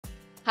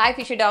Hi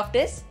Fishy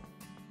Doctors.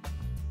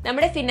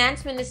 നമ്മുടെ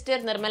finance minister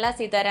Nirmala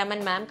Sitharaman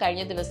മാം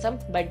കഴിഞ്ഞ ദിവസം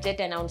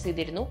ബഡ്ജറ്റ് അനൗൺസ്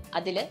ചെയ്തിരുന്നു.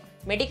 അതിൽ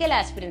മെഡിക്കൽ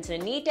ആസ്പിരൻസിന്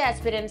നീറ്റ്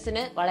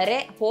ആസ്പിരൻസിന് വളരെ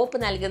ഹോപ്പ്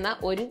നൽകുന്ന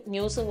ഒരു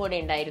ന്യൂസും കൂടെ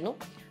ഉണ്ടായിരുന്നു.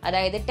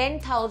 അതായത്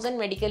 10,000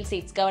 medical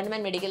seats,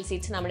 government medical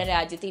seats നമ്മുടെ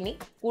രാജ്യത്ത് ഇനി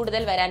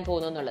കൂടുതൽ വരാൻ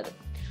പോകുന്നു എന്നുള്ളത്.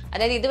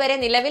 അതായത് ഇതുവരെ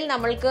നിലവിൽ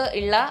നമ്മൾക്ക്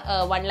ഉള്ള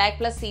 1 lakh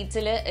പ്ലസ്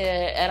സീറ്റ്സിൽ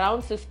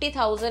അറൌണ്ട്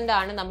 50,000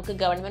 ആണ് നമുക്ക്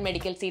ഗവൺമെന്റ്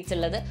മെഡിക്കൽ സീറ്റ്സ്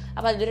ഉള്ളത്.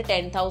 അപ്പോൾ അതൊരു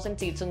 10,000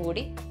 സീറ്റ്സും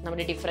കൂടി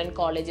നമ്മുടെ ഡിഫറെന്റ്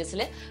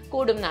കോളേജസിൽ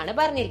കൂടും എന്നാണ്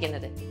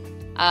പറഞ്ഞിരിക്കുന്നത്.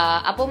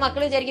 അപ്പോൾ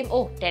മക്കൾ വിചാരിക്കും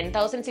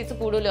 10,000 സീറ്റ്സ്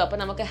കൂടുമല്ലോ, അപ്പൊ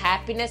നമുക്ക്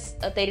ഹാപ്പിനെസ്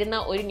തരുന്ന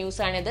ഒരു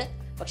ന്യൂസ് ആണിത്.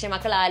 പക്ഷെ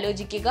മക്കൾ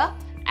ആലോചിക്കുക,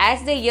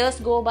 as the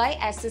years go by,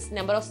 as this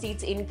number of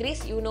seats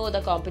increase, you know the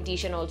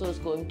competition also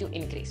is going to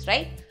increase,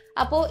 right?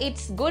 അപ്പോൾ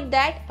ഇറ്റ്സ് ഗുഡ്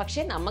ദാറ്റ്,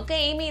 പക്ഷെ നമുക്ക്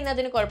എയിം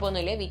ചെയ്യുന്നതിന്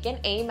കുഴപ്പമൊന്നുമില്ല. We can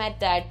aim at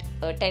that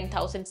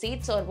 10,000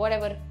 seats or what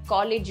ever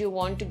college you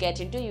want to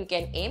get in to, you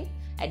can aim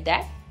at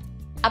that.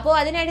 അപ്പോൾ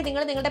അതിനായിട്ട്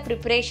നിങ്ങൾ നിങ്ങളുടെ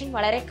preparation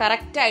വളരെ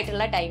കറക്റ്റ്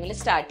ആയിട്ടുള്ള ടൈമിൽ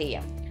സ്റ്റാർട്ട്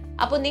ചെയ്യാം.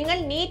 അപ്പോൾ നിങ്ങൾ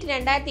നീറ്റ്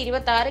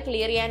 2026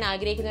 ക്ലിയർ ചെയ്യാൻ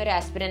ആഗ്രഹിക്കുന്ന ഒരു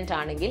ആസ്പിരന്റ്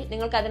ആണെങ്കിൽ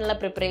നിങ്ങൾക്ക് അതിനുള്ള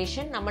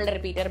പ്രിപ്പറേഷൻ നമ്മളുടെ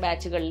റിപ്പീറ്റർ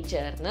ബാച്ചുകളിൽ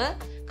ചേർന്ന്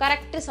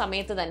കറക്റ്റ്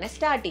സമയത്ത് തന്നെ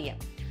സ്റ്റാർട്ട് ചെയ്യാം.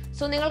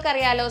 സോ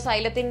നിങ്ങൾക്കറിയാലോ,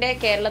 സൈലത്തിന്റെ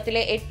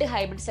കേരളത്തിലെ 8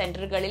 ഹൈബ്രിഡ്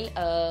സെന്ററുകളിൽ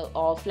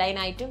ഓഫ്ലൈൻ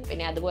ആയിട്ടും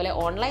പിന്നെ അതുപോലെ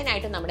ഓൺലൈൻ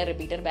ആയിട്ടും നമ്മുടെ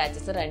റിപ്പീറ്റർ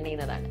ബാച്ചസ് റൺ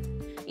ചെയ്യുന്നതാണ്.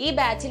 ഈ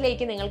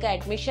ബാച്ചിലേക്ക് നിങ്ങൾക്ക്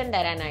അഡ്മിഷൻ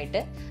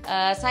തരാനായിട്ട്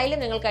സൈലം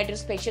നിങ്ങൾക്കായിട്ടൊരു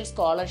സ്പെഷ്യൽ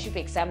സ്കോളർഷിപ്പ്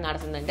എക്സാം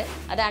നടത്തുന്നുണ്ട്.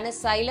 അതാണ്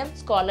സൈലം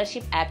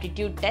സ്കോളർഷിപ്പ്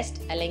ആപ്റ്റിറ്റ്യൂഡ്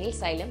ടെസ്റ്റ്, അല്ലെങ്കിൽ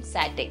സൈലം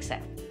സാറ്റ്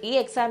എക്സാം. ഈ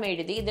എക്സാം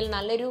എഴുതി ഇതിൽ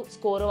നല്ലൊരു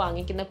സ്കോർ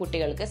വാങ്ങിക്കുന്ന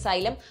കുട്ടികൾക്ക്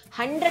സൈലം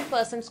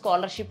 100%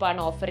 സ്കോളർഷിപ്പ്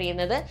ആണ് ഓഫർ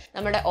ചെയ്യുന്നത്.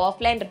 നമ്മുടെ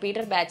ഓഫ്ലൈൻ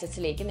റിപ്പീറ്റർ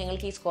ബാച്ചസിലേക്ക്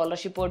നിങ്ങൾക്ക് ഈ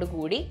സ്കോളർഷിപ്പോട്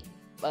കൂടി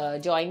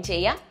ജോയിൻ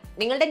ചെയ്യാം.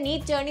 നിങ്ങളുടെ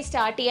നീറ്റ് ജേർണി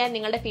സ്റ്റാർട്ട് ചെയ്യാൻ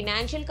നിങ്ങളുടെ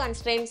ഫിനാൻഷ്യൽ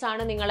കൺസ്ട്രെയിൻസ്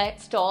ആണ് നിങ്ങളെ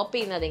സ്റ്റോപ്പ്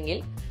ചെയ്യുന്നതെങ്കിൽ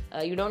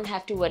you don't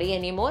have to worry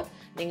anymore.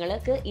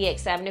 നിങ്ങൾക്ക് ഈ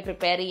എക്സാമിന്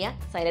പ്രിപ്പയർ ചെയ്യാം,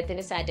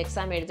 സൈലത്തിന്റെ സാറ്റ്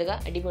എക്സാം എഴുതുക,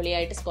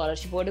 അടിപൊളിയായിട്ട്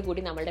സ്കോളർഷിപ്പോട്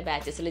കൂടി നമ്മളുടെ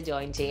ബാച്ചസിൽ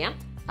ജോയിൻ ചെയ്യാം.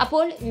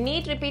 അപ്പോൾ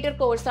നീറ്റ് റിപ്പീറ്റർ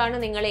കോഴ്സാണ്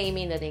നിങ്ങൾ എയിം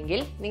ചെയ്യുന്നതെങ്കിൽ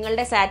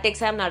നിങ്ങളുടെ സാറ്റ്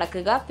എക്സാം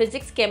നടക്കുക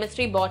ഫിസിക്സ്,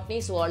 കെമിസ്ട്രി, ബോട്ടണി,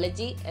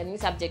 സുവോളജി എന്നീ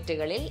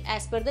സബ്ജക്റ്റുകളിൽ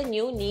as per the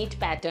new NEET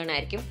pattern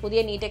ആയിരിക്കും.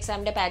 പുതിയ നീറ്റ്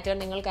എക്സാമിന്റെ പാറ്റേൺ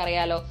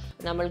നിങ്ങൾക്കറിയാലോ,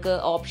 നമ്മൾക്ക്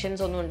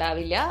ഓപ്ഷൻസ് ഒന്നും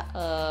ഉണ്ടാവില്ല.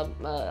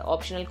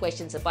 Optional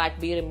questions part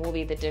be remove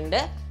ചെയ്തിട്ടുണ്ട്.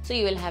 So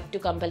you will have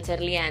to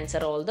compulsorily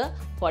answer all the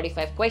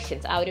 45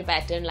 questions. ആ ഒരു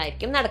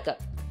പാറ്റേണിലായിരിക്കും നടക്കുക.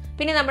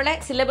 പിന്നെ നമ്മുടെ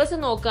സിലബസ്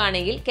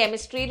നോക്കുകയാണെങ്കിൽ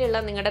കെമിസ്ട്രിയിലുള്ള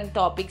നിങ്ങളുടെ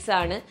ടോപ്പിക്സ്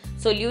ആണ്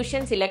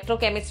solutions, electro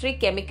chemistry,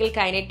 chemical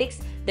kinetics,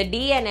 the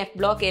D and F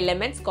block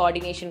elements,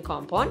 coordination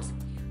compounds.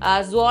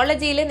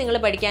 സുവോളജിയിൽ നിങ്ങൾ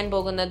പഠിക്കാൻ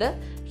പോകുന്നത്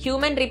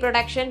human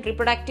reproduction,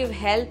 reproductive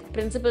health,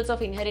 principles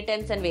of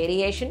inheritance and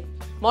variation,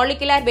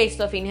 molecular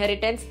base of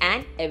inheritance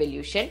and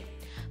evolution.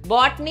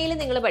 ബോട്ടണിയിൽ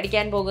നിങ്ങൾ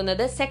പഠിക്കാൻ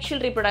പോകുന്നത് sexual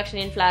reproduction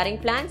in flowering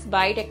plants,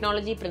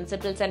 biotechnology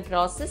principles and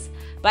process,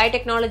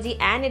 biotechnology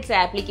and its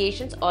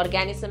applications,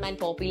 organism and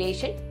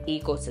population,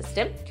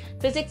 ecosystem.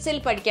 ഫിസിക്സിൽ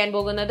പഠിക്കാൻ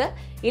പോകുന്നത്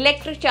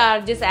electric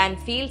charges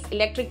and fields,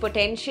 electric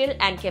potential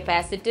and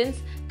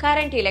capacitance,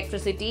 current,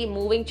 electricity,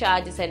 moving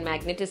charges and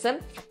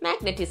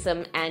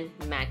magnetism and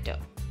matter.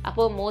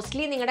 അപ്പോൾ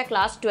mostly നിങ്ങളുടെ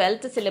class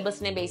 12th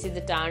സിലബസിനെ base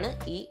ചെയ്തിട്ടാണ്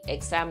ഈ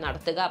exam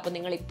നടത്തുക. അപ്പോൾ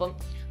നിങ്ങളിപ്പം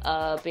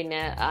പിന്നെ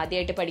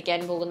ആദ്യമായിട്ട്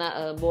പഠിക്കാൻ പോകുന്ന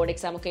ബോർഡ്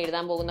എക്സാം ഒക്കെ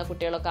എഴുതാൻ പോകുന്ന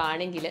കുട്ടികളൊക്കെ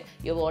ആണെങ്കിൽ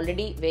you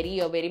already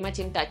very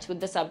much in touch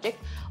with the subject.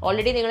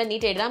 Already നിങ്ങൾ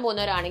നീറ്റ് എഴുതാൻ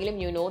പോകുന്നവരാണെങ്കിലും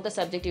you know the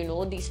subject, you know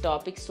these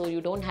topics, so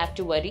you don't have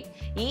to worry.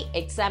 ഈ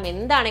എക്സാം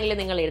എന്താണെങ്കിലും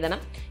നിങ്ങൾ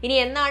എഴുതണം. ഇനി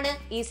എന്നാണ്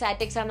ഈ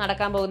സാറ്റ് എക്സാം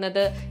നടക്കാൻ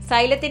പോകുന്നത്?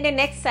 സൈലത്തിന്റെ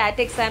നെക്സ്റ്റ്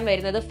സാറ്റ് എക്സാം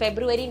വരുന്നത്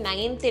February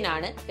 9th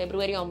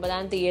ഫെബ്രുവരി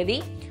 9ാം തീയതി.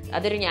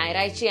 അതൊരു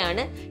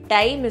ഞായറാഴ്ചയാണ്.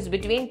 Time is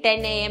between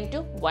 10 AM to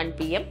 1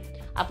 PM.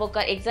 അപ്പോൾ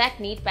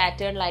എക്സാക്ട് നീറ്റ്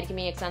പാറ്റേണിലായിരിക്കും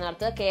ഈ എക്സാം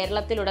നടത്തുക.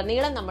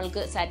 കേരളത്തിലുടനീളം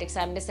നമ്മൾക്ക് സാറ്റ്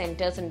എക്സാമിന്റെ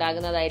സെന്റേഴ്സ്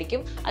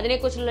ഉണ്ടാകുന്നതായിരിക്കും.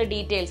 അതിനെക്കുറിച്ചുള്ള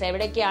ഡീറ്റെയിൽസ്,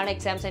 എവിടേക്കാണ്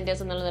എക്സാം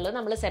സെന്റേഴ്സ് എന്നുള്ളത്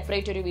നമ്മൾ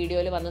സെപ്പറേറ്റ് ഒരു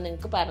വീഡിയോയിൽ വന്ന്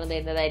നിങ്ങൾക്ക് പറഞ്ഞു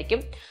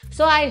തരുന്നതായിരിക്കും.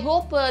 So I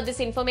hope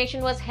this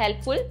information was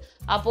helpful.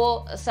 അപ്പോൾ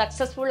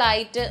സക്സസ്ഫുൾ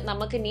ആയിട്ട്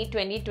നമുക്ക് നീറ്റ്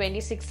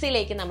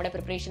 2026 നമ്മുടെ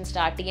പ്രിപ്പറേഷൻ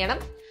സ്റ്റാർട്ട് ചെയ്യണം.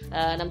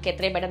 നമുക്ക്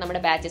എത്രയും പെട്ടെന്ന്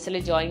നമ്മുടെ ബാച്ചസിൽ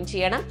ജോയിൻ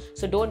ചെയ്യണം.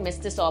 So don't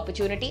miss this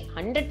opportunity.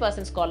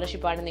 100%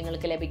 scholarship ആണ്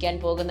നിങ്ങൾക്ക് ലഭിക്കാൻ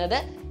പോകുന്നത്.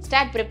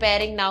 Start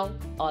preparing now.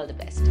 All the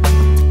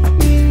best.